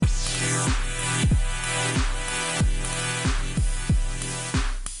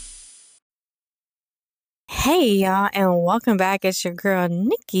Hey y'all, and welcome back. It's your girl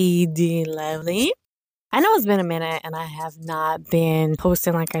Nikki D. Lovely. I know it's been a minute and I have not been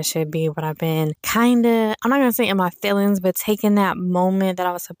posting like I should be, but I've been I'm not going to say in my feelings, but taking that moment that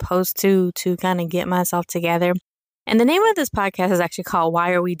I was supposed to kind of get myself together. And the name of this podcast is actually called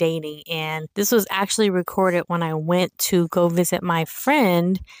Why Are We Dating? And this was actually recorded when I went to go visit my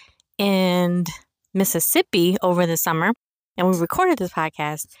friend in Mississippi over the summer. And we recorded this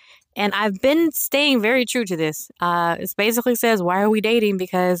podcast. And I've been staying very true to this. It basically says, why are we dating?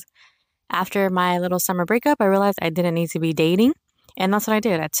 Because after my little summer breakup, I realized I didn't need to be dating. And that's what I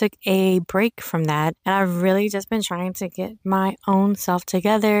did. I took a break from that. And I've really just been trying to get my own self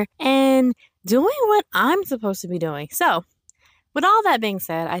together and doing what I'm supposed to be doing. So with all that being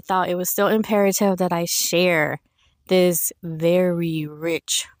said, I thought it was still imperative that I share this very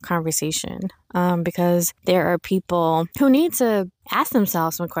rich conversation because there are people who need to ask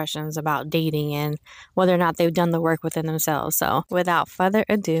themselves some questions about dating and whether or not they've done the work within themselves. So without further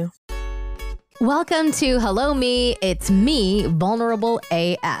ado. Welcome to Hello Me, It's Me, Vulnerable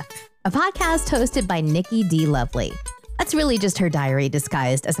AF, a podcast hosted by Nikki D. Lovely. That's really just her diary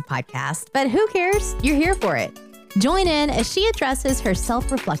disguised as a podcast, but who cares? You're here for it. Join in as she addresses her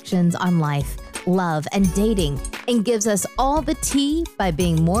self-reflections on life, love, and dating, and gives us all the tea by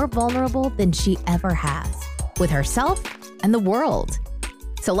being more vulnerable than she ever has with herself and the world.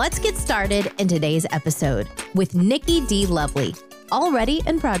 So let's get started in today's episode with Nikki D. Lovely, already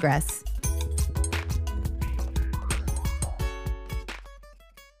in progress.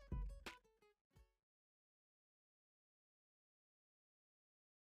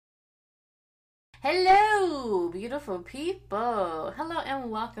 Hello, beautiful people. Hello and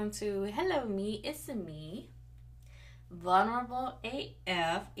welcome to Hello Me, It's Me, Vulnerable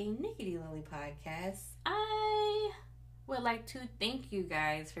AF, a Nikki D. Lily podcast. I would like to thank you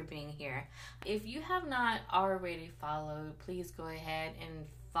guys for being here. If you have not already followed, please go ahead and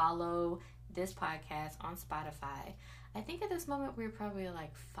follow this podcast on Spotify. I think at this moment we're probably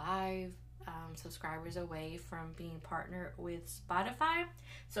like 5 subscribers away from being partnered with Spotify.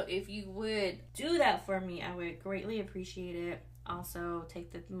 So if you would do that for me, I would greatly appreciate it. Also,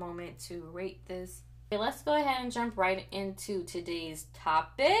 take the moment to rate this. Okay, let's go ahead and jump right into today's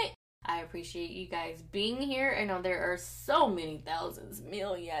topic. I appreciate you guys being here. I know there are so many thousands,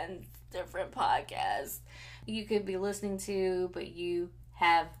 millions different podcasts you could be listening to, but you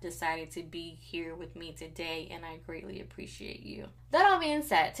have decided to be here with me today, and I greatly appreciate you. That all being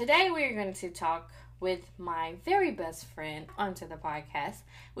said, today we're going to talk with my very best friend onto the podcast.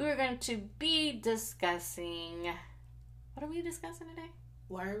 We were going to be discussing... What are we discussing today?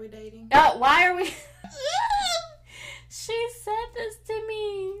 Why are we dating? Why are we... She said this to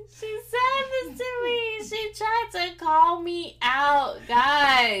me. She tried to call me out,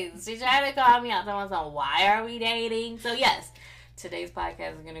 guys. She tried to call me out. Someone said, why are we dating? So yes, today's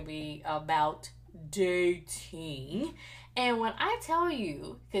podcast is going to be about dating. And when I tell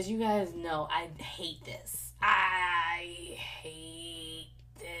you, because you guys know I hate this. I hate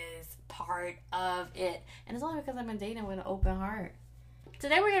this part of it. And it's only because I've been dating with an open heart.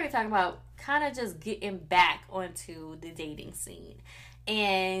 Today we're going to be talking about kind of just getting back onto the dating scene.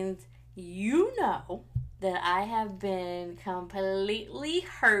 And you know that I have been completely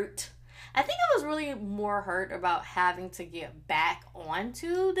hurt. I think I was really more hurt about having to get back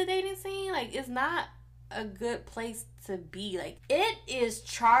onto the dating scene. Like, it's not a good place to be. Like, it is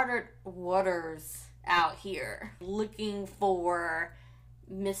chartered waters out here looking for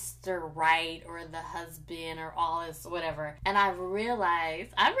Mr. Right or the husband or all this whatever. And I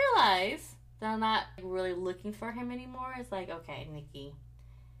realized that I'm not really looking for him anymore. It's like, okay, Nikki,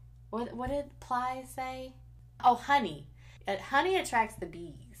 what did Ply say? Oh, honey. Honey attracts the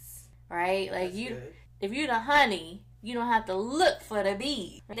bees, right? Like, if you're the honey, you don't have to look for the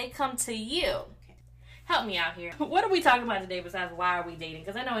bees. They come to you. Okay. Help me out here. What are we talking about today besides why are we dating?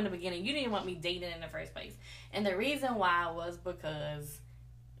 Because I know in the beginning you didn't want me dating in the first place. And the reason why was because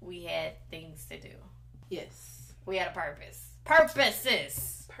we had things to do. Yes. We had a purpose.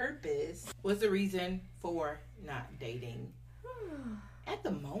 Purpose was the reason for not dating. At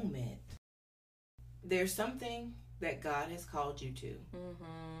the moment, there's something that God has called you to.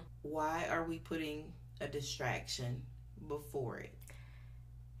 Mm-hmm. Why are we putting a distraction before it?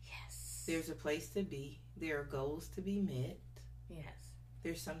 Yes. There's a place to be. There are goals to be met. Yes.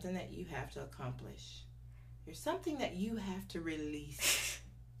 There's something that you have to accomplish. There's something that you have to release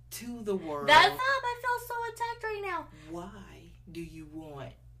to the world. That's up. I feel so attacked right now. Why do you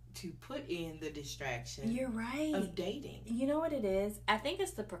want to put in the distraction You're right. of dating. You know what it is? I think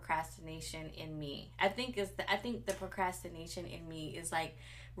it's the procrastination in me. I think the procrastination in me is like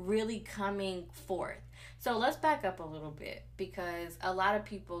really coming forth. So let's back up a little bit, because a lot of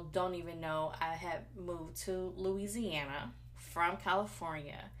people don't even know I have moved to Louisiana from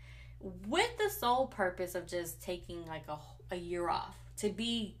California with the sole purpose of just taking like a year off to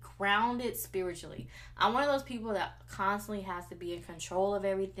be grounded spiritually. I'm one of those people that constantly has to be in control of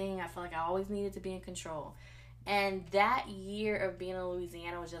everything. I feel like I always needed to be in control. And that year of being in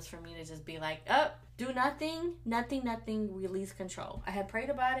Louisiana was just for me to just be like, do nothing, release control. I had prayed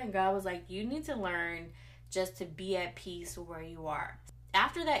about it, and God was like, you need to learn just to be at peace where you are.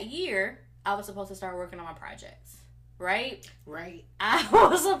 After that year, I was supposed to start working on my projects, right? Right. I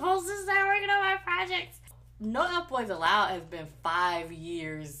was supposed to start working on my projects. No F Boys Allowed has been 5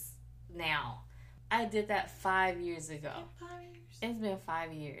 years now. I did that 5 years ago. 5 years. It's been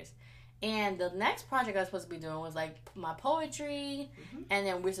 5 years. And the next project I was supposed to be doing was like my poetry. Mm-hmm. And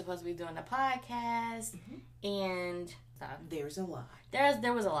then we're supposed to be doing the podcast. Mm-hmm. And there's a lot.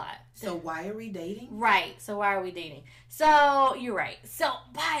 There was a lot. So why are we dating? Right. So why are we dating? So you're right. So,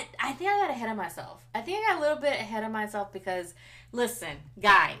 but I think I got ahead of myself. I think I got a little bit ahead of myself because, listen,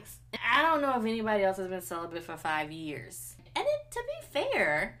 guys, I don't know if anybody else has been celibate for 5 years. And to be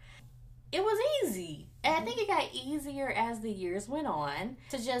fair, it was easy. And I think it got easier as the years went on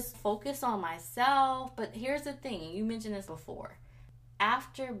to just focus on myself. But here's the thing. You mentioned this before.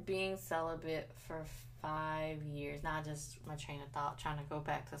 After being celibate for 5 years, not just my train of thought, trying to go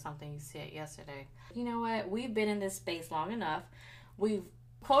back to something you said yesterday. You know what? We've been in this space long enough. We've,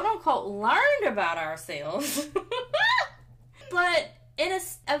 quote unquote, learned about ourselves. But in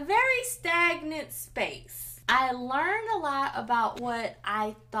a very stagnant space. I learned a lot about what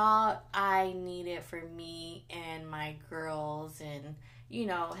I thought I needed for me and my girls and, you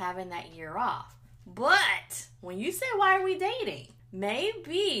know, having that year off. But when you say, why are we dating?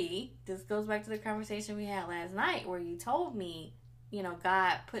 Maybe this goes back to the conversation we had last night where you told me, you know,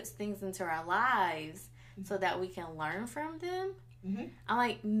 God puts things into our lives so that we can learn from them. Mm-hmm. I'm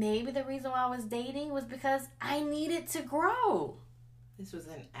like, maybe the reason why I was dating was because I needed to grow. This was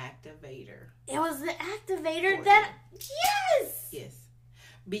an activator. It was the activator that, yes! Yes.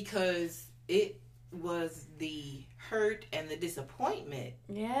 Because it was the hurt and the disappointment.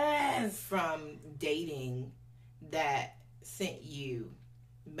 Yes. From dating that sent you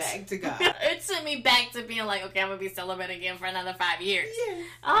back to God. It sent me back to being like, okay, I'm going to be celibate again for another 5 years. Yes.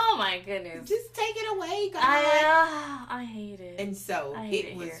 Oh my goodness. Just take it away, God. I hate it. And so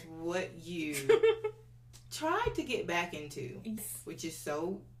it was what you tried to get back into, which is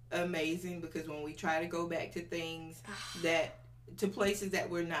so amazing, because when we try to go back to things to places that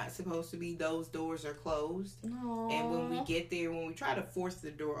we're not supposed to be, those doors are closed. Aww. And when we get there, when we try to force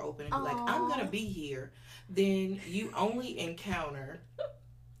the door open and be like, I'm going to be here, then you only encounter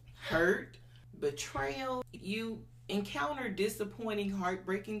hurt, betrayal. You encounter disappointing,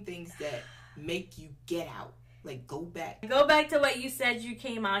 heartbreaking things that make you get out. Like, go back. Go back to what you said you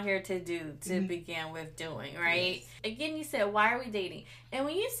came out here to do, to begin with doing, right? Yes. Again, you said, why are we dating? And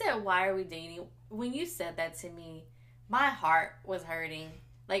when you said, why are we dating? When you said that to me, my heart was hurting.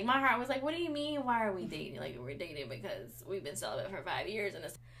 Like, my heart was like, what do you mean, why are we dating? Like, we're dating because we've been celibate for 5 years. And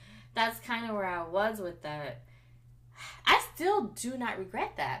that's kind of where I was with that. I still do not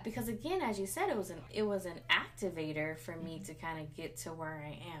regret that, because again, as you said, it was an activator for me to kind of get to where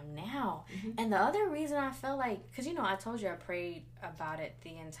I am now. Mm-hmm. And the other reason I felt like, because you know, I told you I prayed about it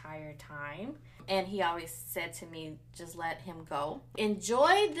the entire time, and he always said to me, just let him go.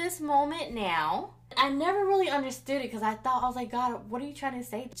 Enjoy this moment now. I never really understood it, because I was like, God, what are you trying to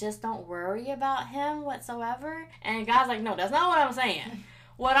say? Just don't worry about him whatsoever. And God's like, no, that's not what I'm saying.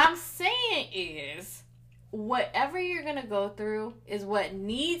 What I'm saying is, whatever you're going to go through is what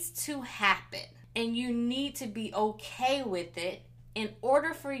needs to happen. And you need to be okay with it in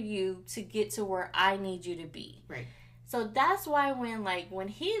order for you to get to where I need you to be. Right. So that's why when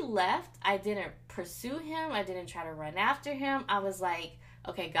he left, I didn't pursue him. I didn't try to run after him. I was like,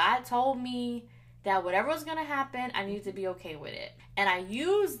 okay, God told me that whatever was going to happen, I needed to be okay with it. And I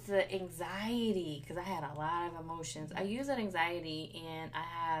used the anxiety, because I had a lot of emotions. I used that anxiety, and I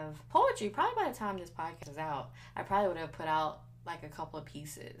have poetry. Probably by the time this podcast is out, I probably would have put out like a couple of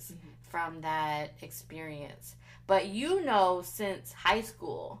pieces from that experience. But you know, since high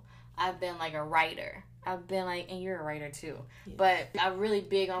school, I've been like a writer. I've been like, and you're a writer too, yes. But I'm really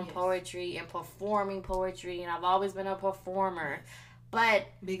big on poetry and performing poetry, and I've always been a performer. Yes. But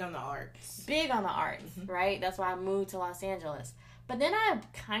big on the arts. Right? That's why I moved to Los Angeles. But then I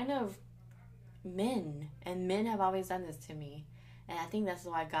kind of men have always done this to me. And I think that's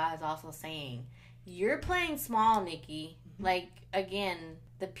why God is also saying, you're playing small, Nikki. Like, again,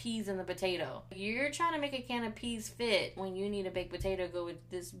 the peas and the potato. You're trying to make a can of peas fit when you need a baked potato to go with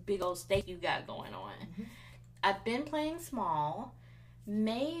this big old steak you got going on. I've been playing small.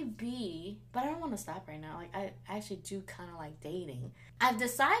 Maybe, but I don't want to stop right now. Like, I actually do kind of like dating. I've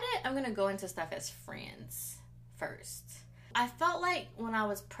decided I'm going to go into stuff as friends first. I felt like when I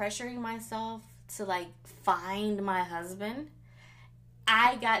was pressuring myself to, like, find my husband,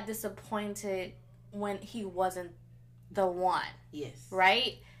 I got disappointed when he wasn't the one. Yes.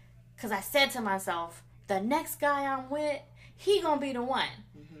 Right? Because I said to myself, the next guy I'm with, he gonna be the one.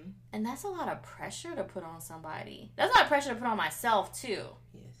 And that's a lot of pressure to put on somebody. That's a lot of pressure to put on myself, too.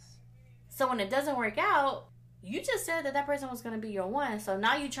 Yes. So when it doesn't work out, you just said that person was going to be your one. So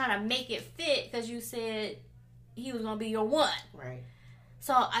now you're trying to make it fit because you said he was going to be your one. Right.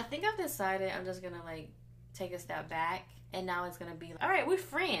 So I think I've decided I'm just going to, like, take a step back. And now it's going to be, like, all right, we're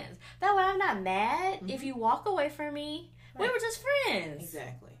friends. That way I'm not mad if you walk away from me. Right. We were just friends.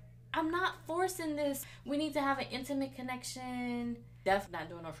 Exactly. I'm not forcing this. We need to have an intimate connection. Definitely not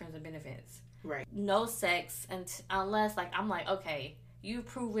doing no friends with benefits. Right. No sex unless, like, I'm like, okay, you've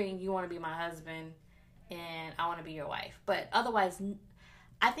proven you want to be my husband and I want to be your wife. But otherwise,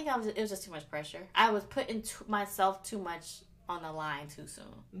 I think it was just too much pressure. I was putting myself too much on the line too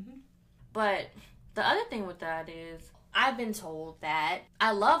soon. But the other thing with that is I've been told that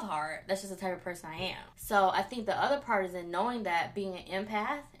I love hard. That's just the type of person I am. So I think the other part is in knowing that being an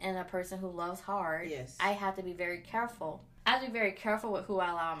empath and a person who loves hard, I have to be very careful. I have to be very careful with who I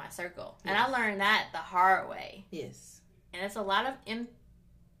allow in my circle. And I learned that the hard way. Yes. And it's a lot of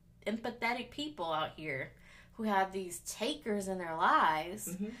empathetic people out here who have these takers in their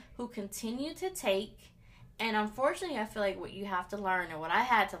lives who continue to take. And unfortunately, I feel like what you have to learn, and what I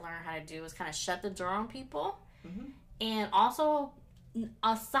had to learn how to do, is kind of shut the door on people. And also,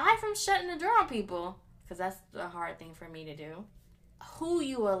 aside from shutting the door on people, because that's a hard thing for me to do, who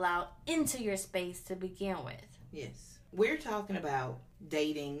you allow into your space to begin with. Yes. We're talking about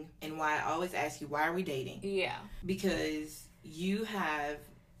dating, and why I always ask you, why are we dating? Yeah. Because you have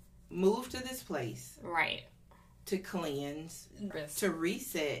moved to this place. Right. To cleanse, to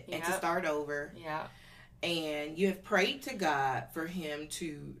reset, and to start over. Yeah. And you have prayed to God for him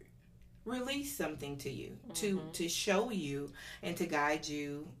to release something to you, to show you and to guide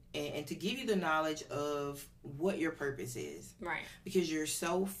you and to give you the knowledge of what your purpose is. Right. Because you're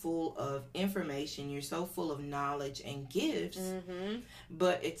so full of information, you're so full of knowledge and gifts,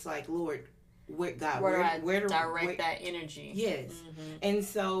 but it's like, Lord, where do I direct that energy? Yes. And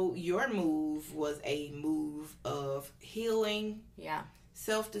so your move was a move of healing,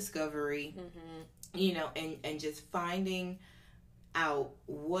 self-discovery, you know, and just finding out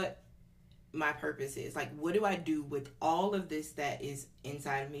what my purpose is. Like, what do I do with all of this that is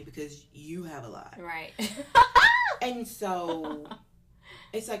inside of me? Because you have a lot. Right. And so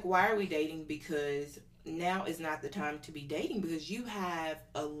it's like, why are we dating? Because now is not the time to be dating, because you have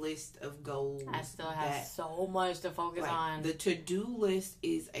a list of goals. I still have so much to focus on. The to-do list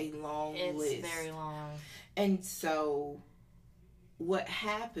is a long list. It's very long. And so what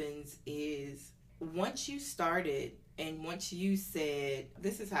happens is, once you started and once you said,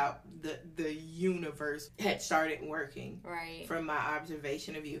 this is how the universe had started working, right, from my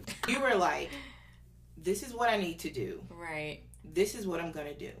observation of you, you were like, this is what I need to do. Right. This is what I'm going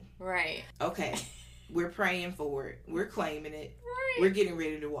to do. Right. Okay. We're praying for it. We're claiming it. Right. We're getting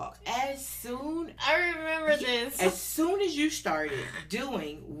ready to walk. I remember this. As soon as you started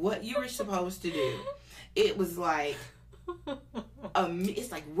doing what you were supposed to do, it was like,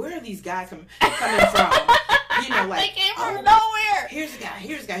 it's like, where are these guys coming from? You know, like, they came from nowhere. Here's a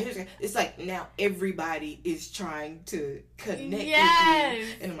guy. It's like now everybody is trying to connect with you.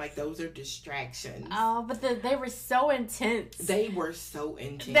 And I'm like, those are distractions. Oh, but they were so intense. They were so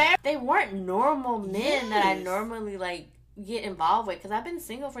intense. They weren't normal men that I normally, like, get involved with, because I've been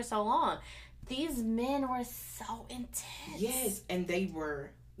single for so long. These men were so intense. Yes, and they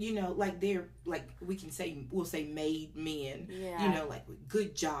were, you know, like, they're, like, we'll say made men, yeah, you know, like, with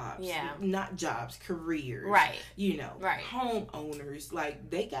good jobs, yeah, not jobs, careers, right, you know, right, homeowners, like,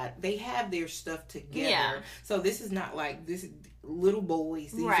 they have their stuff together. Yeah. So this is not like this little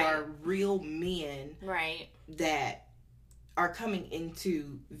boys. These right, are real men, right, that are coming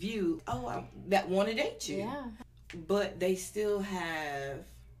into view. That want to date you. Yeah. But they still have.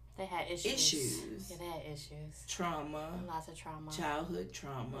 They had issues. Yeah, they had issues. Trauma. Lots of trauma. Childhood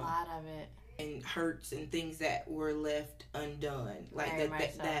trauma. A lot of it. and hurts and things that were left undone, like Very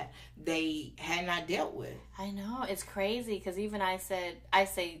much so. that they had not dealt with. I know, it's crazy because even I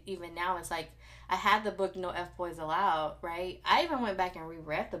say even now, it's like I had the book No F Boys Allowed, right? I even went back and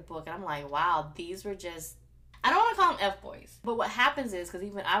reread the book, and I'm like, wow, these were just, I don't want to call them F boys, but what happens is, because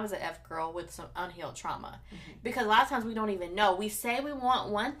even I was an F girl with some unhealed trauma, because a lot of times we don't even know. We say we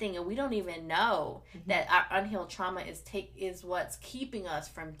want one thing, and we don't even know that our unhealed trauma is what's keeping us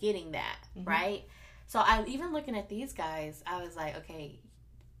from getting that, right? So I even looking at these guys, I was like, okay,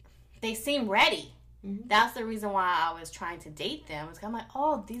 they seem ready. That's the reason why I was trying to date them. It's kind of like,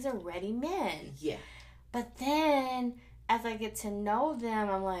 oh, these are ready men. Yeah. But then as I get to know them,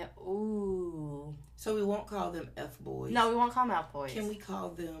 I'm like, ooh. So we won't call them F boys. No, we won't call them F boys. Can we call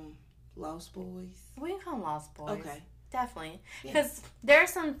them Lost Boys? We can call them Lost Boys. Okay. Definitely. Yeah. Because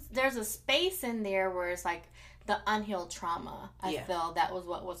there's a space in there where it's like the unhealed trauma. I felt that was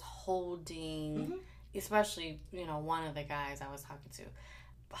what was holding, especially, one of the guys I was talking to,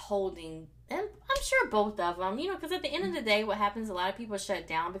 holding, and I'm sure both of them, because at the end of the day, what happens, a lot of people shut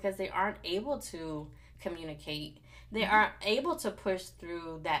down because they aren't able to communicate. They aren't able to push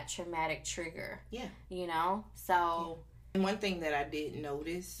through that traumatic trigger. Yeah. So. And one thing that I did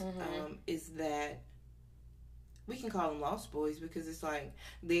notice is that we can call them Lost Boys because it's like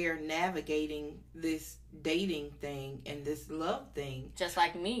they're navigating this dating thing and this love thing. Just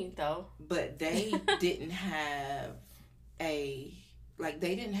like me, though. But they didn't have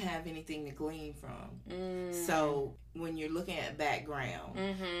they didn't have anything to glean from. So when you're looking at background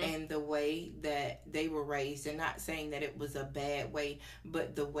and the way that they were raised, and not saying that it was a bad way,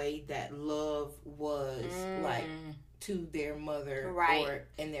 but the way that love was like to their mother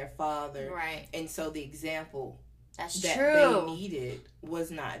and their father. Right. And so the example that they needed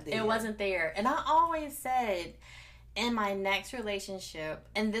was not there. It wasn't there. And I always said, in my next relationship,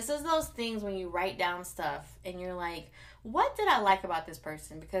 and this is those things when you write down stuff and you're like, what did I like about this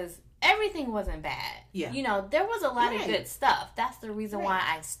person? Because everything wasn't bad. Yeah. There was a lot of good stuff. That's the reason why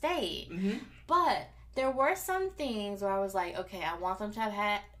I stayed. But there were some things where I was like, okay, I want them to have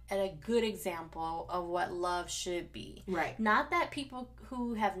had a good example of what love should be. Right. Not that people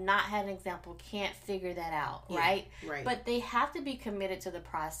who have not had an example can't figure that out, right? Right. But they have to be committed to the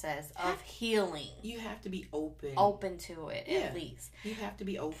process of healing. You have to be open. Open to it, at least. You have to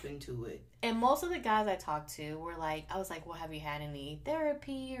be open to it. And most of the guys I talked to were like, I was like, well, have you had any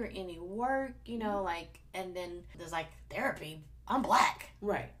therapy or any work? And then there's like, therapy? I'm black.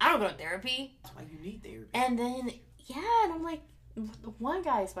 Right. I don't go to therapy. That's why you need therapy. And then, and I'm like, one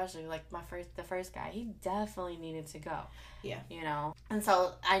guy especially, like the first guy, he definitely needed to go. Yeah. And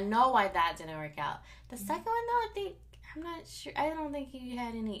so I know why that didn't work out. The second one though, I'm not sure, I don't think he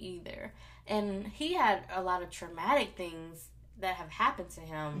had any either. And he had a lot of traumatic things that have happened to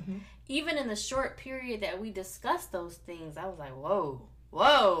him. Even in the short period that we discussed those things, I was like,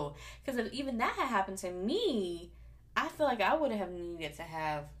 whoa. Because if even that had happened to me, I feel like I would have needed to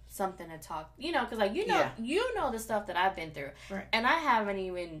have something to talk, because like you know the stuff that I've been through, right. And I haven't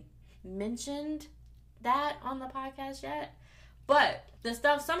even mentioned that on the podcast yet. But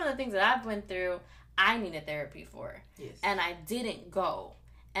some of the things that I've went through, I needed therapy for, and I didn't go,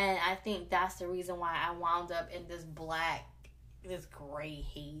 and I think that's the reason why I wound up in this gray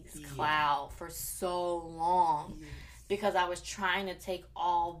haze cloud for so long, because I was trying to take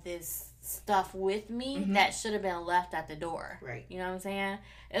all this stuff with me that should have been left at the door. Right. You know what I'm saying?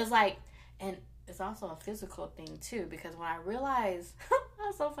 It was like, and it's also a physical thing too, because when I realized,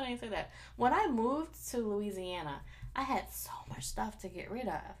 that's so funny to say that. When I moved to Louisiana, I had so much stuff to get rid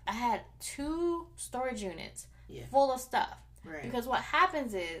of. I had 2 storage units full of stuff. Right. Because what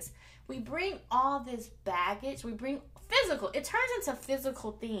happens is we bring all this baggage, it turns into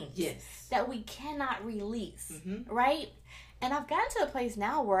physical things that we cannot release. Right? And I've gotten to a place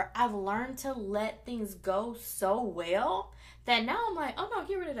now where I've learned to let things go so well that now I'm like, oh no,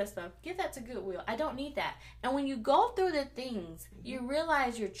 get rid of that stuff. Give that to Goodwill. I don't need that. And when you go through the things, you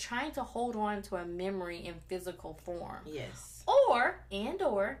realize you're trying to hold on to a memory in physical form. Yes. Or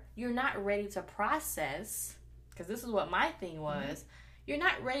you're not ready to process, because this is what my thing was, you're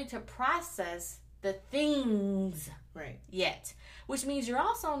not ready to process the things yet. Which means you're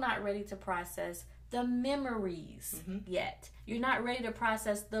also not ready to process the memories yet. You're not ready to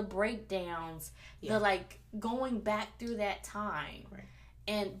process the breakdowns, the going back through that time.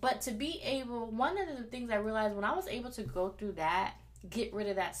 Right. But to be able, one of the things I realized when I was able to go through that, get rid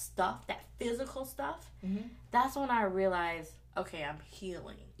of that stuff, that physical stuff, that's when I realized, okay, I'm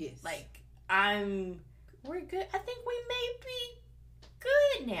healing. Yes. We're good. I think we may be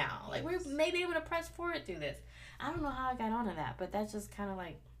good now. Like, we may be able to press forward through this. I don't know how I got onto that, but that's just kind of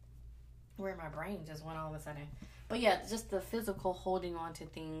where my brain just went all of a sudden. But yeah, just the physical holding on to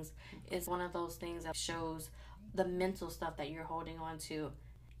things is one of those things that shows the mental stuff that you're holding on to.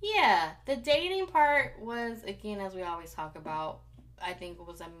 Yeah, the dating part was, again, as we always talk about, I think it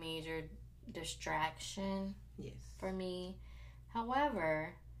was a major distraction for me.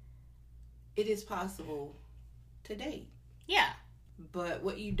 However, it is possible to date. Yeah. But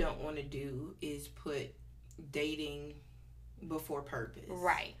what you don't want to do is put dating before purpose.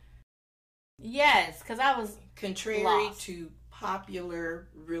 Right. Yes, because I was contrary lost. To popular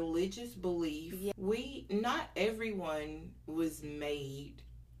religious belief. Yeah. Not everyone was made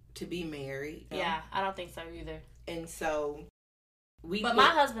to be married. Yeah, I don't think so either. And so But my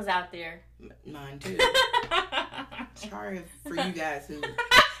husband's out there. Mine too. Sorry for you guys who.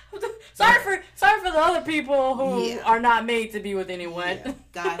 sorry for the other people who are not made to be with anyone. Yeah.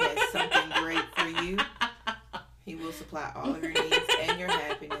 God has something great for you. He will supply all of your needs and your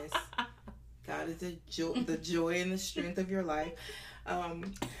happiness. God is the joy and the strength of your life.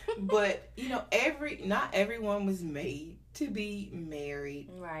 But not everyone was made to be married.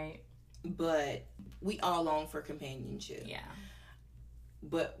 Right. But we all long for companionship. Yeah.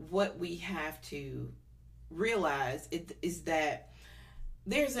 But what we have to realize is that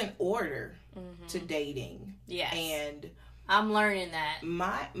there's an order to dating. Yes. And I'm learning that.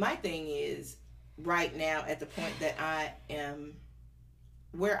 My thing is, right now, at the point that I am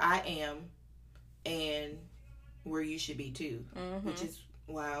where I am and where you should be too, which is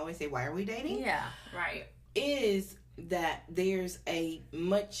why I always say, why are we dating? Yeah, right. Is that there's a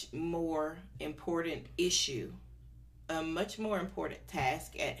much more important issue, a much more important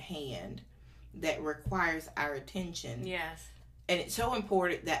task at hand that requires our attention. Yes. And it's so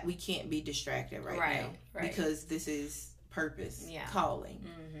important that we can't be distracted right now. Right. Because this is purpose, calling.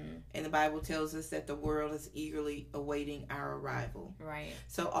 And the Bible tells us that the world is eagerly awaiting our arrival. Right.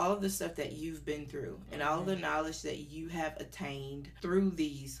 So all of the stuff that you've been through and all of the knowledge that you have attained through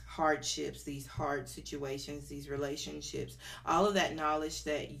these hardships, these hard situations, these relationships, all of that knowledge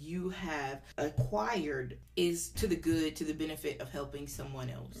that you have acquired is to the good, to the benefit of helping someone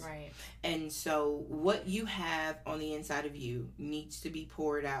else. Right. And so what you have on the inside of you needs to be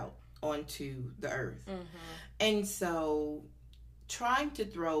poured out onto the earth. And so trying to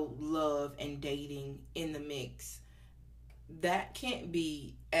throw love and dating in the mix, that can't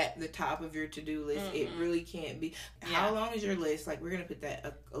be at the top of your to-do list. It really can't be. How long is your list? Like, we're going to put that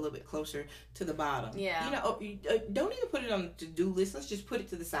a little bit closer to the bottom. Yeah. Don't even put it on the to-do list. Let's just put it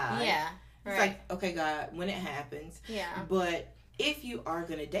to the side. Yeah. Right. It's like, okay, God, when it happens. Yeah. But if you are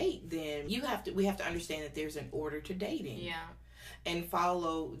going to date, then we have to understand that there's an order to dating. Yeah. And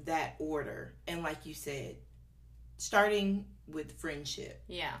follow that order. And like you said, starting with friendship.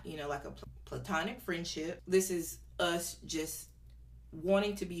 Yeah. Like a platonic friendship. This is us just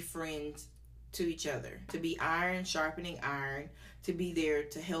wanting to be friends to each other. To be iron sharpening iron. To be there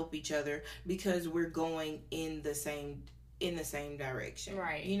to help each other because we're going in the same direction.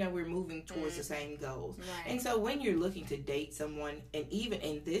 Right. We're moving towards the same goals. Right. And so when you're looking to date someone, and even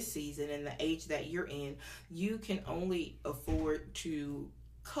in this season and the age that you're in, you can only afford to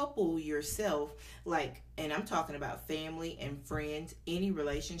couple yourself, and I'm talking about family and friends, any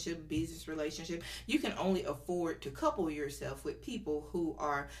relationship, business relationship, you can only afford to couple yourself with people who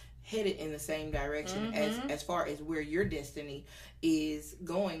are headed in the same direction as far as where your destiny is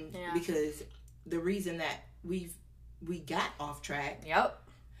going. Because the reason that we got off track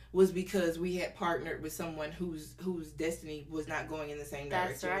was because we had partnered with someone whose destiny was not going in the same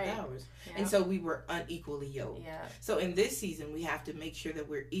direction as ours. And so we were unequally yoked. So in this season, we have to make sure that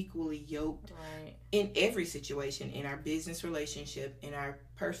we're equally yoked in every situation, in our business relationship, in our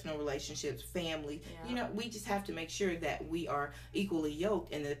personal relationships, family. We just have to make sure that we are equally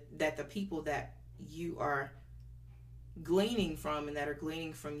yoked, and that the people that you are gleaning from and that are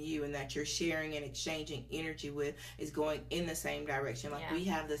gleaning from you and that you're sharing and exchanging energy with is going in the same direction. We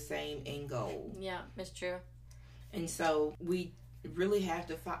have the same end goal. Yeah, it's true. And so we really have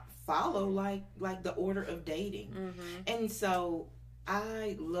to follow like the order of dating. And so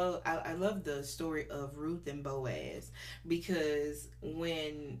I love the story of Ruth and Boaz, because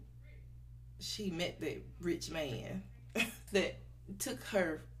when she met the rich man that took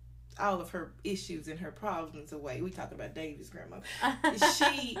her all of her issues and her problems away. We talk about David's grandma.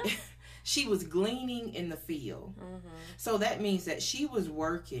 She was gleaning in the field. So that means that she was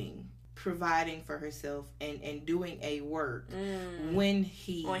working, providing for herself and doing a work when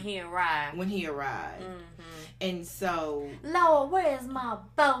he arrived. And so, Lord, where's my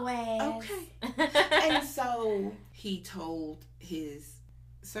Boaz? Okay. And so he told his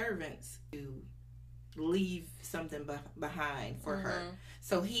servants to leave something behind for her.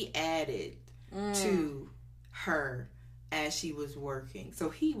 So he added to her as she was working. So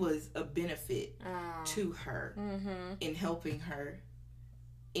he was a benefit to her in helping her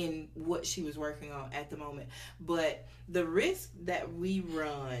in what she was working on at the moment. But the risk that we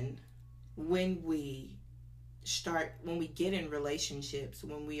run when we get in relationships,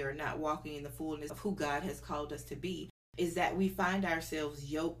 when we are not walking in the fullness of who God has called us to be, is that we find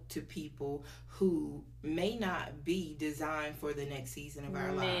ourselves yoked to people who may not be designed for the next season of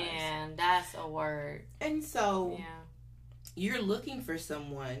our lives. Man, that's a word. And so you're looking for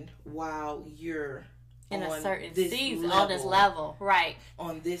someone while you're in on a certain this season, level, on this level, right?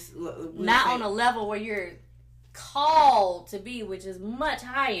 On this, not on a level where you're called to be, which is much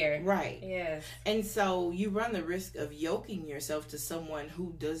higher. Right. Yes. And so you run the risk of yoking yourself to someone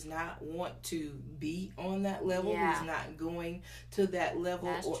who does not want to be on that level, who's not going to that level.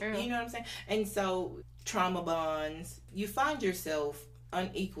 That's true. You know what I'm saying? And so trauma bonds, you find yourself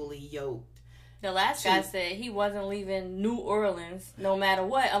unequally yoked. The last guy said he wasn't leaving New Orleans no matter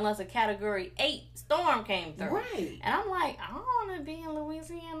what unless a Category 8 storm came through. Right. And I'm like, I don't want to be in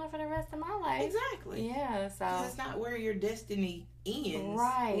Louisiana for the rest of my life. Exactly. Yeah, so. Because it's not where your destiny ends.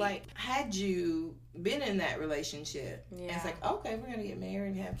 Right. Like, had you been in that relationship, it's like, okay, we're going to get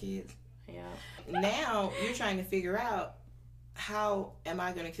married and have kids. Yeah. Now you're trying to figure out, how am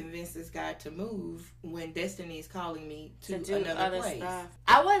I going to convince this guy to move when destiny is calling me to do another place? Stuff.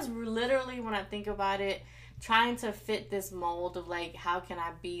 I was literally, when I think about it, trying to fit this mold of like, how can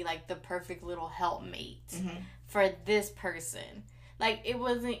I be like the perfect little helpmate for this person? Like, it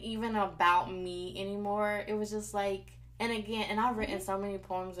wasn't even about me anymore. It was just like, and again, and I've written so many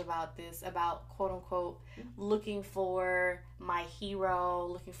poems about this, about quote unquote looking for my hero,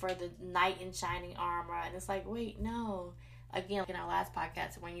 looking for the knight in shining armor. And it's like, wait, no. Again, in our last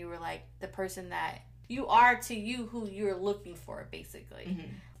podcast, when you were like the person that you are to you, who you're looking for, basically.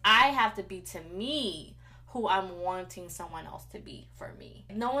 I have to be to me who I'm wanting someone else to be for me.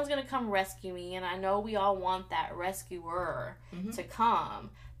 No one's going to come rescue me, and I know we all want that rescuer to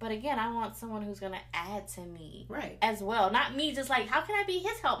come. But again, I want someone who's going to add to me as well. Not me just like, how can I be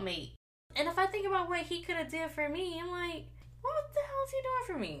his helpmate? And if I think about what he could have did for me, I'm like, what the hell is he doing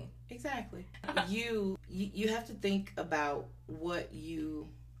for me? Exactly. You have to think about what you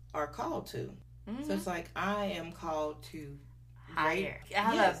are called to. So it's like, I am called to higher.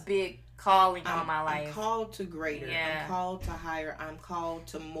 I have a big calling on my life. I'm called to greater. I'm called to higher. I'm called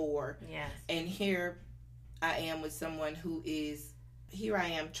to more. Yes. And here I am with someone who is, here I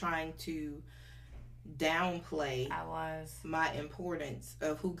am trying to downplay my importance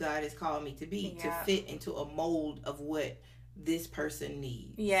of who God has called me to be, to fit into a mold of what this person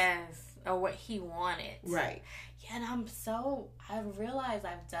needs. Yes. Or what he wanted. Right. Yeah, and I realized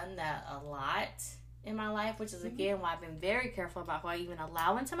I've done that a lot in my life, which is again why I've been very careful about who I even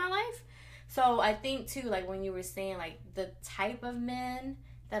allow into my life. So I think too, like when you were saying like the type of men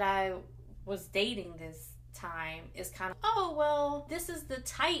that I was dating this time is kind of, oh, well, this is the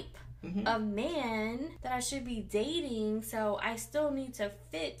type of man that I should be dating, so I still need to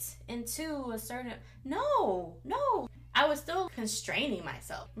fit into a certain, no. I was still constraining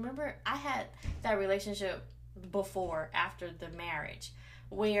myself. Remember, I had that relationship after the marriage,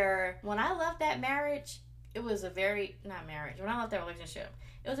 where when I left that marriage, it was when I left that relationship,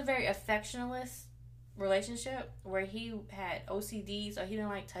 it was a very affectionless relationship where he had OCD, so he didn't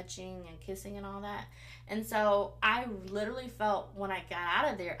like touching and kissing and all that. And so I literally felt when I got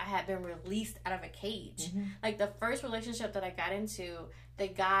out of there, I had been released out of a cage. Like the first relationship that I got into, the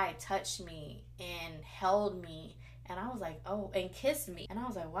guy touched me and held me. And I was like, oh, and kissed me. And I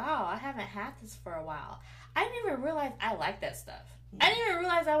was like, wow, I haven't had this for a while. I didn't even realize I liked that stuff. I didn't even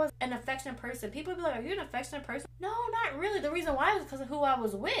realize I was an affectionate person. People would be like, are you an affectionate person? No, not really. The reason why was because of who I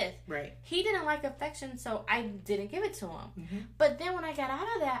was with. Right. He didn't like affection, so I didn't give it to him. But then when I got out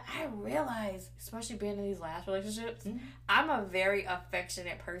of that, I realized, especially being in these last relationships, I'm a very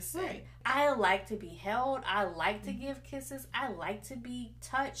affectionate person. Right. I like to be held. I like to give kisses. I like to be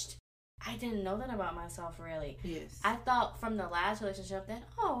touched. I didn't know that about myself, really. Yes. I thought from the last relationship that,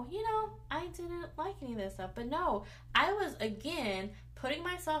 I didn't like any of this stuff. But no, I was, again, putting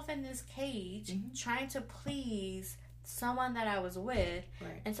myself in this cage, trying to please someone that I was with.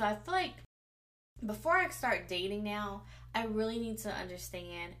 Right. And so I feel like before I start dating now, I really need to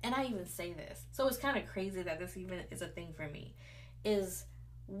understand, and I even say this, so it's kind of crazy that this even is a thing for me, is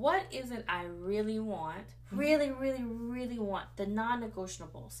what is it I really want, really, really, really want, the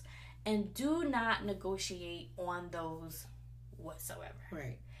non-negotiables. And do not negotiate on those whatsoever.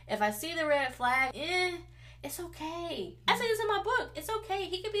 Right. If I see the red flag, it's okay. I say this in my book. It's okay.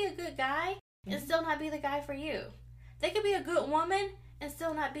 He could be a good guy. and still not be the guy for you. They could be a good woman and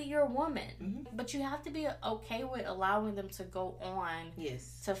still not be your woman. Mm-hmm. But you have to be okay with allowing them to go on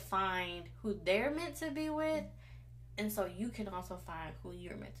to find who they're meant to be with. And so you can also find who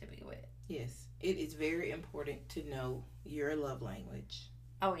you're meant to be with. Yes. It is very important to know your love language.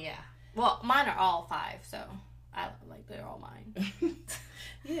 Oh, yeah. Well, mine are all 5, so they're all mine.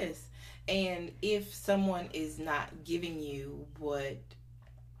 Yes. And if someone is not giving you what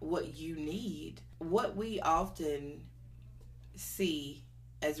you need, what we often see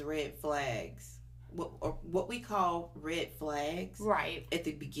as red flags, what we call red flags, right, at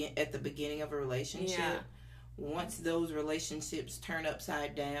the beginning of a relationship. Yeah. Once those relationships turn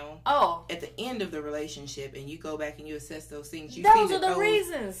upside down, at the end of the relationship, and you go back and you assess those things, you those see are the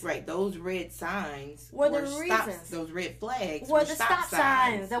reasons. Right, those red signs were the reasons. Those red flags were the stop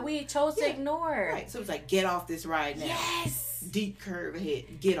signs that we chose to ignore. Right, so it's like, get off this ride now. Yes. Deep curve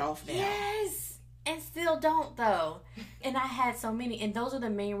ahead. Get off now. Yes. And still don't, though. And I had so many, and those are the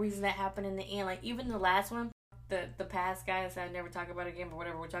main reasons that happened in the end. Like, even the last one, the past guy that said I'd never talk about it again, but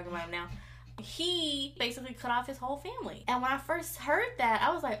whatever, we're talking about him now. He basically cut off his whole family. And when I first heard that,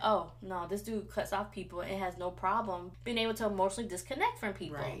 I was like, oh, no, this dude cuts off people and has no problem being able to emotionally disconnect from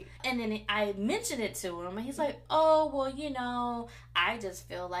people. Right. And then I mentioned it to him, and he's like, oh, well, I just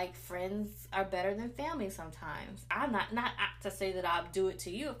feel like friends are better than family sometimes. I'm not to say that I'll do it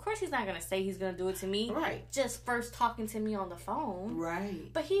to you. Of course, he's not going to say he's going to do it to me. Right. Just first talking to me on the phone.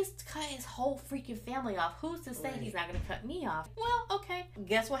 Right. But he's cut his whole freaking family off. Who's to say he's not going to cut me off? Well, okay.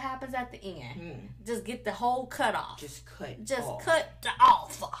 Guess what happens at the end? Just get the whole cut off. Just cut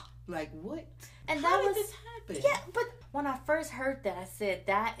off. Like, what? And how did this happen? Yeah, but when I first heard that, I said,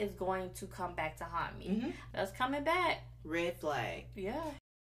 that is going to come back to haunt me. Mm-hmm. That's coming back. Red flag. Yeah.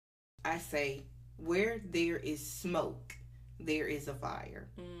 I say, where there is smoke, there is a fire.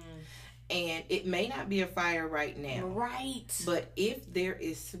 And it may not be a fire right now. Right. But if there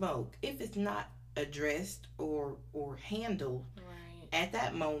is smoke, if it's not addressed or handled at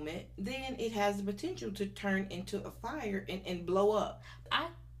that moment, then it has the potential to turn into a fire and blow up. I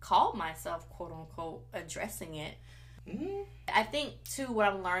call myself, quote unquote, addressing it. Mm-hmm. I think, too, what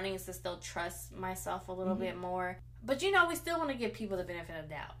I'm learning is to still trust myself a little bit more. But, we still want to give people the benefit of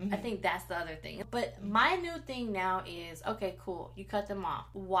the doubt. Mm-hmm. I think that's the other thing. But my new thing now is, okay, cool, you cut them off.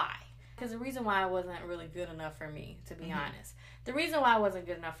 Why? Because the reason why it wasn't really good enough for me, to be honest. The reason why it wasn't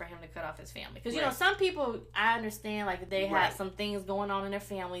good enough for him to cut off his family. Because, some people, I understand, like, they had some things going on in their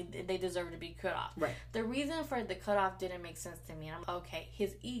family, they deserve to be cut off. Right. The reason for the cutoff didn't make sense to me. And I'm okay,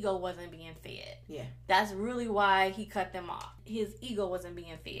 his ego wasn't being fed. Yeah. That's really why he cut them off. His ego wasn't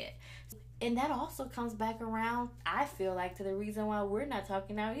being fed. And that also comes back around, I feel like, to the reason why we're not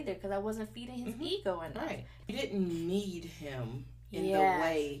talking now either. Because I wasn't feeding his ego enough. Right. You didn't need him in the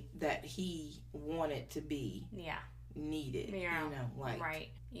way that he wanted to be needed. Yeah.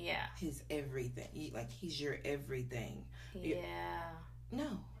 Like his everything. Like, he's your everything.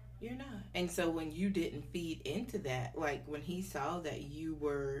 No, you're not. And so when you didn't feed into that, like when he saw that you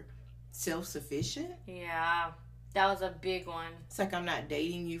were self-sufficient. Yeah. That was a big one. It's like, I'm not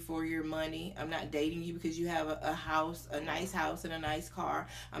dating you for your money. I'm not dating you because you have a house, a nice house and a nice car.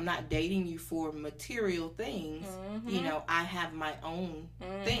 I'm not dating you for material things. Mm-hmm. I have my own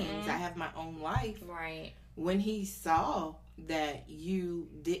things. I have my own life. Right. When he saw that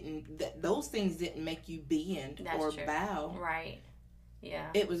those things didn't make you bend or bow. Right. Yeah.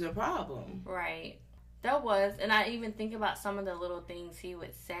 It was a problem. Right. That was, and I even think about some of the little things he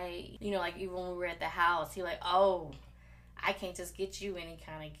would say. Like even when we were at the house, he like, oh, I can't just get you any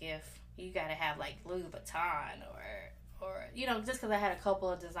kind of gift. You gotta have like Louis Vuitton or just because I had a couple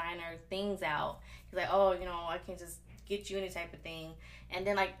of designer things out. He's like, oh, I can't just get you any type of thing. And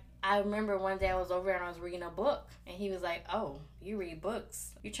then like, I remember one day I was over and I was reading a book, and he was like, oh, you read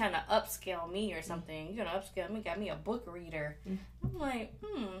books. You're trying to upscale me or something. You're going to upscale me, got me a book reader. I'm like,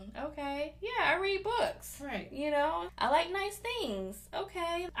 okay. Yeah, I read books. Right. I like nice things.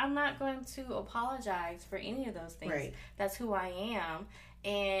 Okay. I'm not going to apologize for any of those things. Right. That's who I am.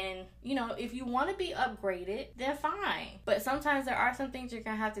 And, if you want to be upgraded, then fine. But sometimes there are some things you're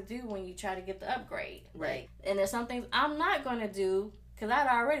going to have to do when you try to get the upgrade. Right. And there's some things I'm not going to do because I'd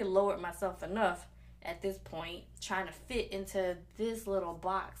already lowered myself enough at this point, trying to fit into this little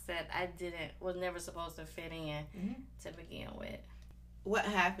box that I was never supposed to fit in to begin with. What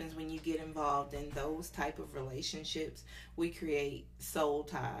happens when you get involved in those type of relationships? We create soul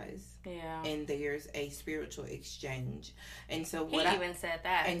ties. Yeah. And there's a spiritual exchange. And so he even said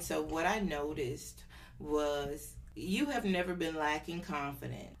that. And so what I noticed was, you have never been lacking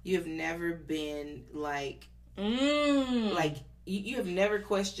confidence. You have never been like you have never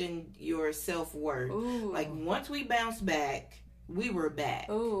questioned your self-worth. Ooh. Like, once we bounced back, we were back.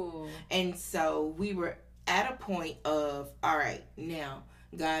 Ooh. And so we were at a point of, all right, now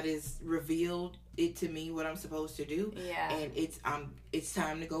God has revealed it to me what I'm supposed to do. Yeah. And it's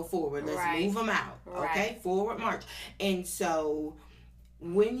time to go forward. Let's Right. move them out. Right. Okay? Forward march. And so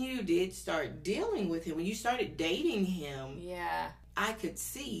when you did start dealing with him, when you started dating him, Yeah. I could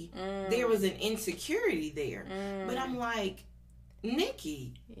see there was an insecurity there. But I'm like,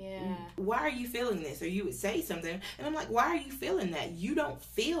 Nikki, Yeah. why are you feeling this? Or you would say something, and I'm like, why are you feeling that? You don't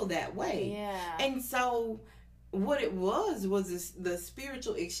feel that way. Yeah. And so what it was the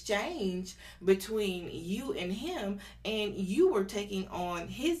spiritual exchange between you and him, and you were taking on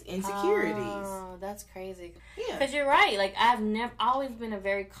his insecurities. Oh, that's crazy. Yeah. Because you're right. Like, I've always been a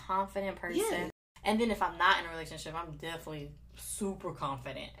very confident person. Yeah. And then if I'm not in a relationship, I'm definitely super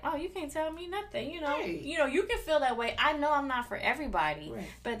confident. Oh, you can't tell me nothing. Right. You can feel that way. I know I'm not for everybody. Right.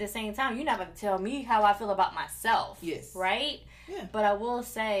 But at the same time, you're not going to tell me how I feel about myself. Yes. Right? Yeah. But I will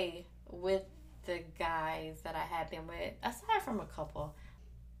say, with the guys that I had been with, aside from a couple,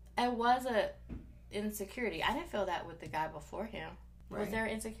 it was a insecurity. I didn't feel that with the guy before him. Right. Was there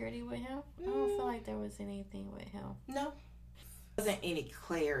insecurity with him? I don't feel like there was anything with him. No. There wasn't any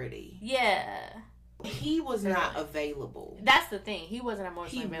clarity. Yeah. He was not available. That's the thing. He wasn't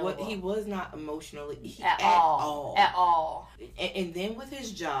emotionally available. He was not emotionally at all. At all. And then with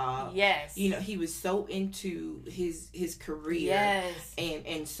his job, yes, he was so into his career, yes,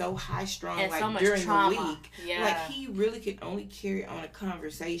 and so high strung, and like so much during trauma. the week, yeah, like he really could only carry on a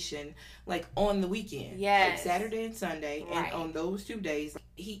conversation like on the weekend, yes, like Saturday and Sunday, right. And on those 2 days,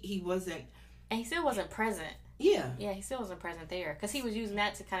 he wasn't, and he still wasn't present. Yeah, he still wasn't present there because he was using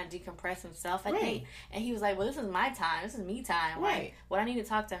that to kind of decompress himself, I right. think. And he was like, "Well, this is my time. This is me time. Right? Like, what I need to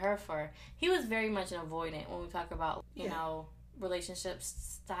talk to her for." He was very much an avoidant when we talk about you know relationship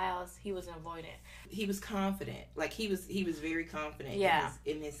styles. He was an avoidant. He was confident, like he was very confident. Yeah.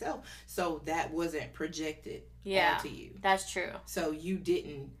 in himself. So that wasn't projected. Yeah, onto you. That's true. So you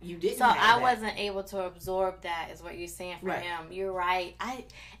didn't. So I wasn't able to absorb that, is what you're saying for right. him. You're right.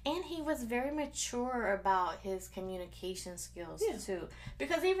 And he was very mature about his communication skills too.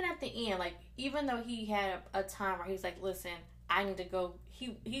 Because even at the end, like even though he had a time where he's like, "Listen, I need to go."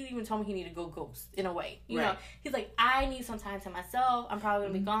 He even told me he needed to go ghost in a way. You know, he's like, "I need some time to myself. I'm probably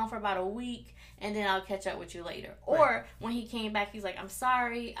gonna be gone for about a week, and then I'll catch up with you later." Right. Or when he came back, he's like, "I'm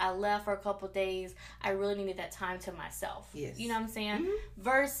sorry, I left for a couple days. I really needed that time to myself." Yes. You know what I'm saying?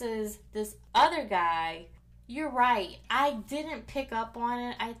 Versus this other guy. You're right. I didn't pick up on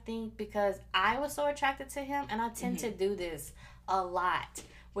it, I think, because I was so attracted to him, and I tend to do this a lot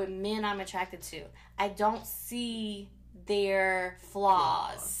with men I'm attracted to. I don't see their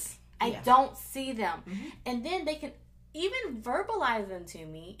flaws. I don't see them. And then they can even verbalize them to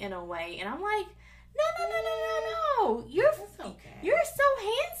me in a way, and I'm like, no. You're so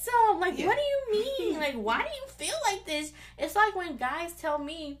handsome. Like, what do you mean? Like, why do you feel like this? It's like when guys tell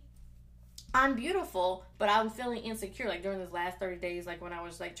me I'm beautiful, but I'm feeling insecure. Like during this last 30 days, like when I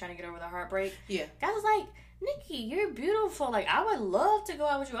was like trying to get over the heartbreak. Yeah. Guys was like, "Nikki, you're beautiful. Like, I would love to go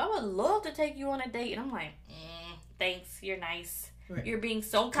out with you. I would love to take you on a date." And I'm like, thanks. You're nice. Right. You're being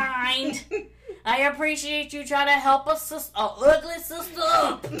so kind. I appreciate you trying to help a ugly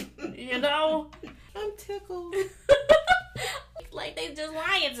sister. You know? I'm tickled. Like, they just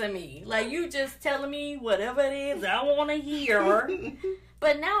lying to me. Like, you just telling me whatever it is I want to hear.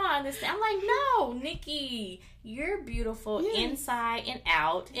 But now I understand. I'm like, no, Nikki, you're beautiful inside and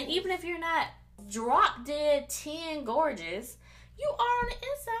out. And even if you're not drop dead 10 gorgeous, you are on the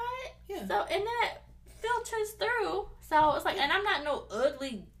inside. Yeah. So, and that filters through. So it's like, and I'm not no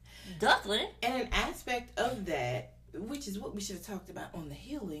ugly duckling. And an aspect of that, which is what we should have talked about on the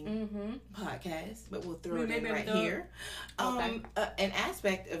healing podcast, but we'll throw it in right here. Okay. An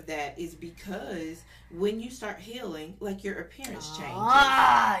aspect of that is because when you start healing, like your appearance changes.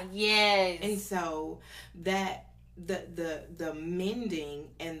 Ah, yes. And so that the mending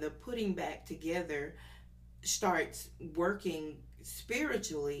and the putting back together starts working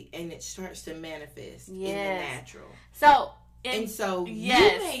spiritually, and it starts to manifest in the natural. So you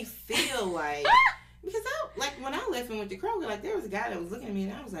may feel like because when I left and went to Kroger, like there was a guy that was looking at me,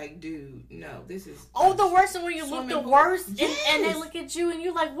 and I was like, "Dude, no, this is the worst." And when you look the worst, and they look at you, and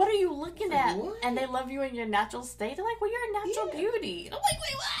you're like, "What are you looking at?" What? And they love you in your natural state. They're like, "Well, you're a natural beauty." And I'm like,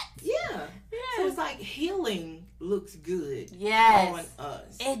 "Wait, what?" Yeah. Yes. So it's like healing looks good. Yes, on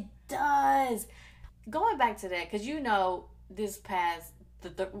us. It does. Going back to that, because this past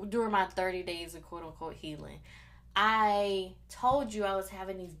during my 30 days of quote unquote healing, I told you I was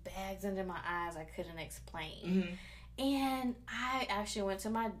having these bags under my eyes I couldn't explain. And I actually went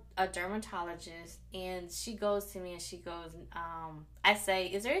to a dermatologist, and she goes to me and she goes, I say,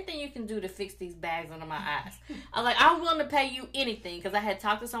 is there anything you can do to fix these bags under my eyes? I was like, I'm willing to pay you anything, because I had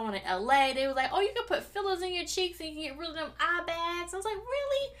talked to someone in LA. They was like, oh, you can put fillers in your cheeks and you can get rid of them eye bags. I was like,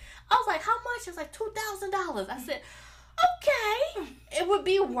 really? I was like, how much? It was like $2,000. I said, okay, it would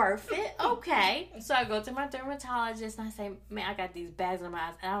be worth it. Okay. So I go to my dermatologist and I say, man, I got these bags under my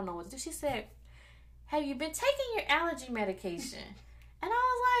eyes and I don't know what to do. She said, have you been taking your allergy medication? And I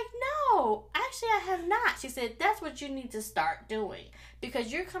was like, no, actually I have not. She said, that's what you need to start doing,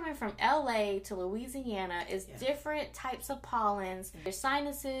 because you're coming from LA to Louisiana. It's different types of pollens. Your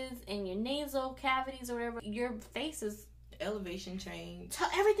sinuses and your nasal cavities or whatever, your face is elevation change. So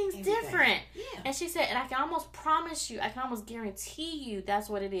everything's different. Yeah. And she said, and I can almost promise you, I can almost guarantee you that's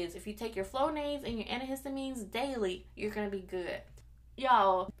what it is. If you take your Flonase and your antihistamines daily, you're going to be good.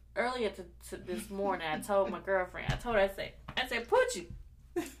 Y'all, earlier to this morning, I told my girlfriend, I said, Poochie.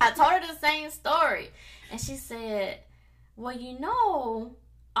 I told her the same story. And she said, well,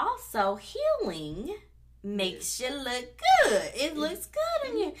 also healing makes you look good. It looks good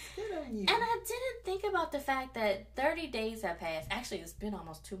on you. And I didn't think about the fact that 30 days have passed. Actually, it's been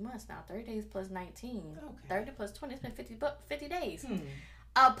almost 2 months now. 30 days plus 19. Okay. 30 plus 20. It's been 50 days.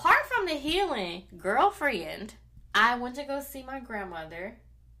 Apart from the healing, girlfriend, I went to go see my grandmother.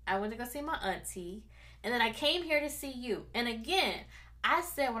 I went to go see my auntie. And then I came here to see you. And again, I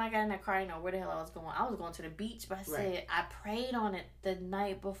said when I got in that car, I didn't know where the hell I was going. I was going to the beach, but I said I prayed on it the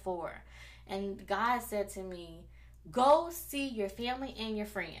night before. And God said to me, go see your family and your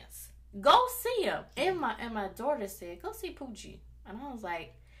friends. Go see them. And my daughter said, go see Poochie. And I was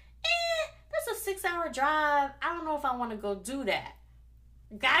like, that's a 6-hour drive. I don't know if I want to go do that.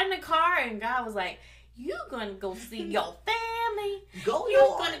 Got in the car and God was like, you gonna go see your family.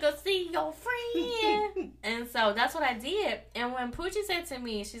 You're gonna go see your friend. And so that's what I did. And when Poochie said to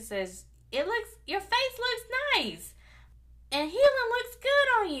me, she says, your face looks nice. And healing looks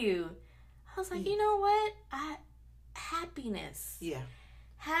good on you. I was like, you know what? Happiness. Yeah.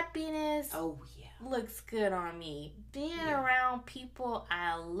 Happiness. Oh, yeah. Looks good on me. Being around people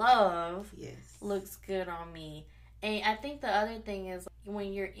I love looks good on me. And I think the other thing is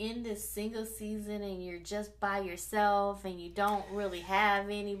when you're in this single season and you're just by yourself and you don't really have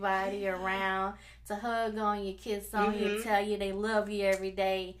anybody around to hug on you, kiss on you, tell you they love you every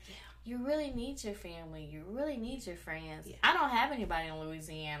day, you really need your family. You really need your friends. Yeah. I don't have anybody in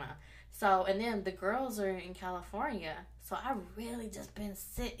Louisiana. So, and then the girls are in California. So I really just been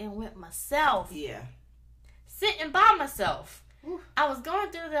sitting with myself. Yeah. Sitting by myself. Ooh. I was going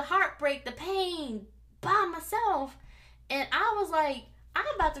through the heartbreak, the pain by myself. And I was like, I'm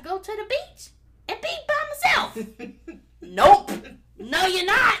about to go to the beach and be by myself. Nope. No, you're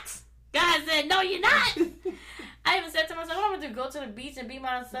not. God said, no, you're not. I even said to myself, what am I going to do? Go to the beach and be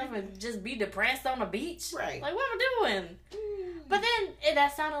by myself and just be depressed on the beach? Right. Like, what am I doing? But then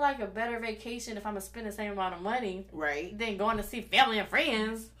that sounded like a better vacation if I'm going to spend the same amount of money. Right. Than going to see family and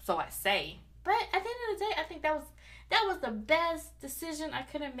friends. So I say. But at the end of the day, I think that was the best decision I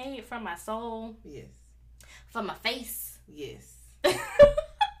could have made for my soul. Yes. For my face. Yes.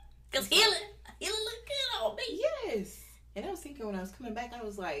 Because healing look good on me. Yes. And I was thinking when I was coming back, I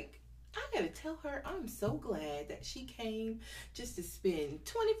was like, I gotta tell her I'm so glad that she came just to spend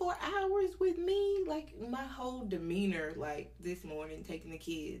 24 hours with me. Like, my whole demeanor, like, this morning, taking the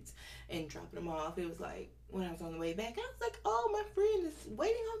kids and dropping them off, it was like, when I was on the way back, I was like, oh, my friend is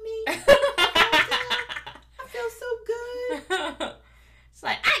waiting on me. I feel so good. It's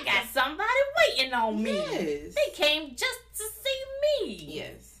like, I got somebody waiting on me. Yes. They came just to see me.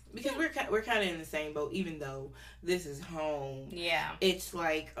 Yes. Because we're kind of in the same boat, even though this is home. Yeah. It's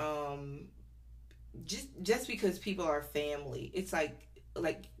like, just because people are family, it's like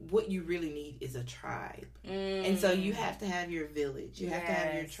what you really need is a tribe. And so you have to have your village. You have to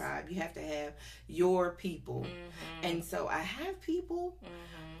have your tribe. You have to have your people. And so I have people,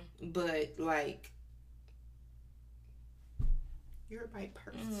 but like, you're the right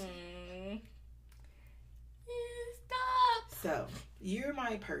person. Stop. So, you're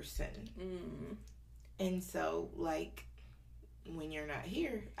my person. And so, like, when you're not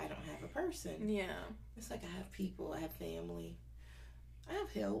here, I don't have a person. Yeah. It's like I have people, I have family, I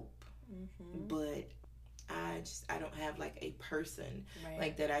have help, but I don't have, like, a person,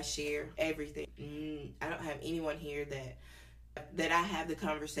 like, that I share everything. I don't have anyone here that I have the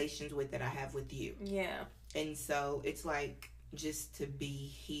conversations with that I have with you. Yeah. And so, it's like, just to be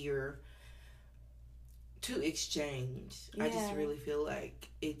here to exchange. I just really feel like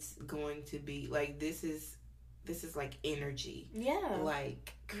it's going to be like this is like energy. Yeah.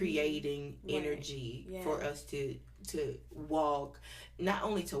 Like creating energy for us to to walk, not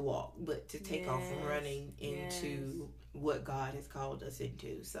only to walk, but to take off running into what God has called us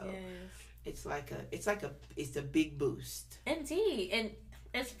into. So it's a big boost. Indeed. And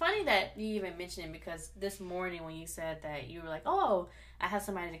it's funny that you even mentioned it, because this morning when you said that, you were like, oh, I have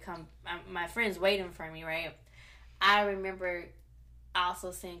somebody to come, my friend's waiting for me, right? I remember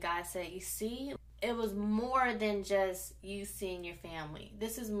also seeing God say, you see, it was more than just you seeing your family.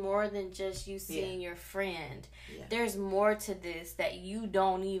 This is more than just you seeing your friend. Yeah. There's more to this that you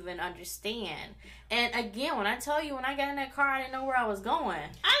don't even understand. And again, when I tell you, when I got in that car, I didn't know where I was going.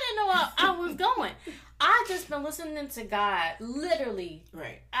 I didn't know where I was going. I just been listening to God, literally.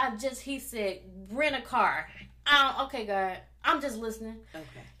 Right. He said, rent a car. Okay, God, I'm just listening.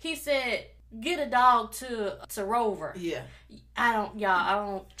 Okay. He said, get a dog to Rover. Yeah. I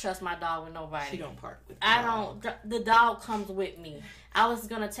don't trust my dog with nobody. She don't park with the dog comes with me. I was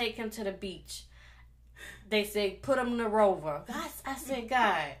going to take him to the beach. They said, put him in the Rover. I said,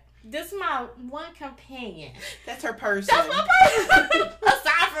 God, this is my one companion. That's her person. That's my person.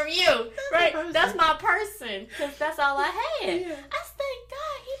 Aside from you. Right? That's my person. Because that's all I had. Yeah. I said,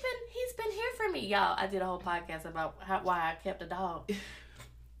 God, he's been here for me. Y'all, I did a whole podcast about why I kept a dog.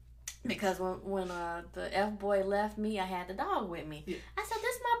 Because when the F-boy left me, I had the dog with me. Yeah. I said,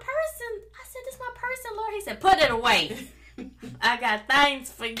 this is my person, Lord. He said, put it away. I got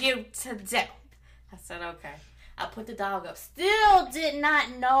things for you to do. I said, okay. I put the dog up. Still did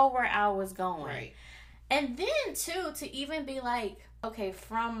not know where I was going. Right. And then, too, to even be like, okay,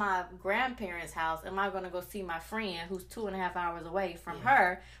 from my grandparents' house, am I going to go see my friend who's 2.5 hours away from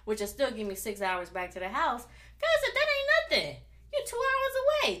her, which will still give me 6 hours back to the house? God said, that ain't nothing. You're 2 hours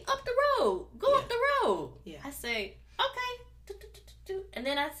away, up the road. Go up the road. Yeah. I say, okay. And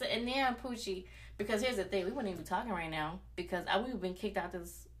then Poochie, because here's the thing, we wouldn't even be talking right now, because we've been kicked out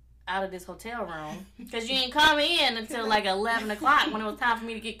of this hotel room, because you ain't come in until like 11 o'clock when it was time for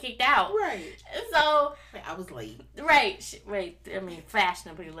me to get kicked out. Right. So I was late. Right.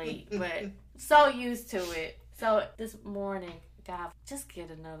 Fashionably late, but so used to it. So this morning, God, just get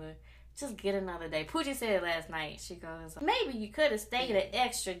another day. Poochie said it last night. She goes, maybe you could have stayed an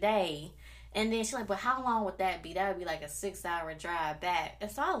extra day. And then she's like, but how long would that be? That would be like a 6-hour drive back. And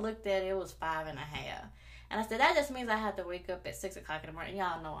so I looked at it. It was 5.5. And I said, that just means I have to wake up at 6 o'clock in the morning.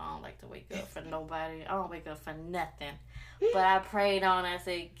 Y'all know I don't like to wake up for nobody. I don't wake up for nothing. But I prayed on it. I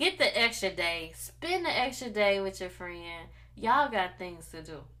said, get the extra day. Spend the extra day with your friend. Y'all got things to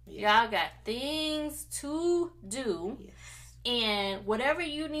do. Yeah. Y'all got things to do. Yes. And whatever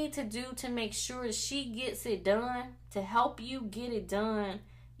you need to do to make sure she gets it done, to help you get it done,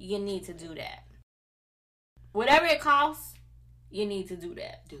 you need to do that. Whatever it costs, you need to do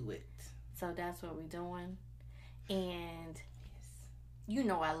that. Do it. So that's what we're doing. And you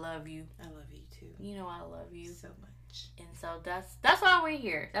know I love you. I love you too. You know I love you. So much. And so that's why we're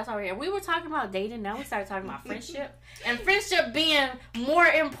here. That's why we're here. We were talking about dating. Now we started talking about friendship. And friendship being more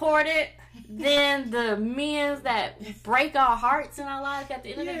important than the men that break our hearts in our lives at the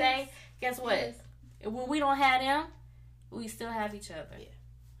end of the day. Guess what? Yes. When we don't have them, we still have each other. Yeah.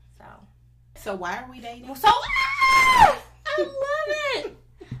 So why are we dating? So I love it.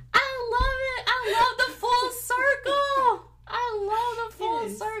 I love the full circle. I love the full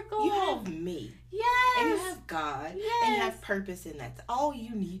circle. You have me. Yes. And you have God. Yes. And you have purpose, and that's all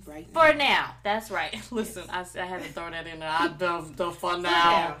you need right now. For now. That's right. Listen, yes. I had to throw that in there. The for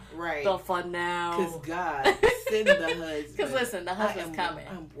now. Right. The for now. Because God send the husband. Because listen, the husband's coming.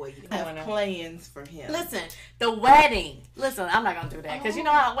 I'm waiting. I have plans for him. Listen, the wedding. Listen, I'm not going to do that. Because you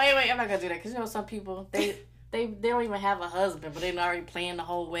know how, wait, I'm not going to do that. Because you know some people, they don't even have a husband, but they're already planning the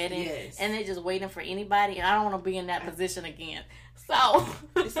whole wedding. Yes. And they're just waiting for anybody. And I don't want to be in that position again. So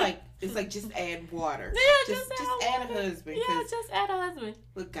it's like just add water. Yeah, just add a husband. Yeah, just add a husband.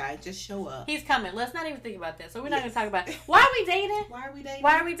 Look, guy, just show up. He's coming. Let's not even think about that. So we're not going to talk about it. Why are we dating? Why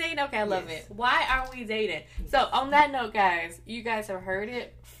are we dating? Okay, I love it. Why are we dating? So on that note, guys, you guys have heard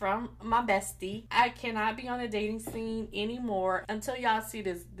it from my bestie. I cannot be on the dating scene anymore until y'all see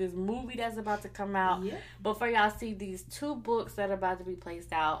this movie that's about to come out. Yeah. Before y'all see these 2 books that are about to be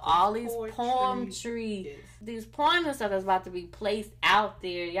placed out. All these poetry. Yes. These poems and stuff that's about to be placed out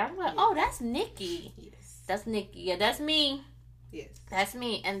there. Y'all like, oh, that's Nikki. Yes. That's Nikki. Yeah, that's me. Yes. That's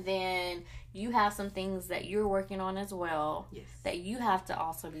me. And then you have some things that you're working on as well. Yes. That you have to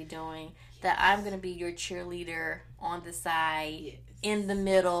also be doing. Yes. That I'm going to be your cheerleader on the side, yes. In the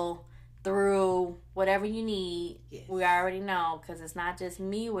middle, through whatever you need. Yes. We already know, because it's not just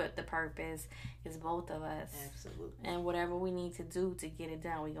me with the purpose. It's both of us. Absolutely. And whatever we need to do to get it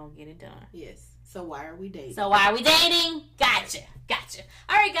done, we're going to get it done. Yes. So why are we dating? Gotcha.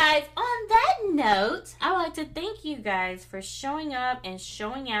 Alright guys, on that note, I would like to thank you guys for showing up and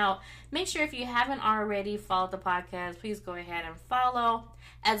showing out. Make sure if you haven't already followed the podcast, please go ahead and follow.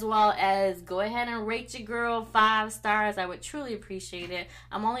 As well as go ahead and rate your girl 5 stars. I would truly appreciate it.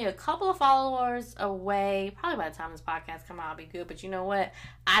 I'm only a couple of followers away. Probably by the time this podcast comes out, I'll be good. But you know what?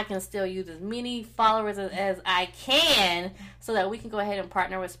 I can still use as many followers as I can so that we can go ahead and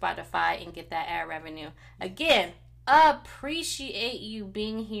partner with Spotify and get that ad revenue. Again, appreciate you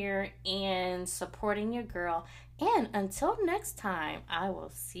being here and supporting your girl. And until next time, I will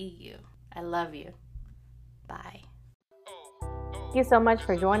see you. I love you. Bye. Thank you so much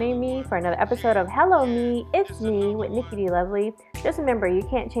for joining me for another episode of Hello Me, It's Me with Nikki D. Lovely. Just remember, you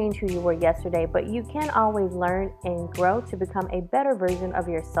can't change who you were yesterday, but you can always learn and grow to become a better version of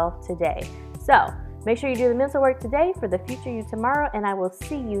yourself today. So make sure you do the mental work today for the future you tomorrow, and I will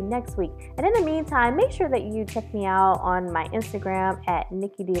see you next week. And in the meantime, make sure that you check me out on my Instagram at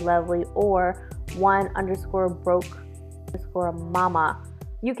Nikki D. Lovely or _broke_mama.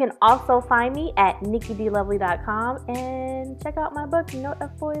 You can also find me at nikkidlovely.com and check out my book, No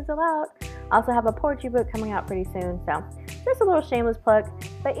F Boys Allowed. I also have a poetry book coming out pretty soon, so just a little shameless plug.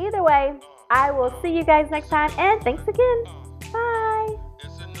 But either way, I will see you guys next time, and thanks again.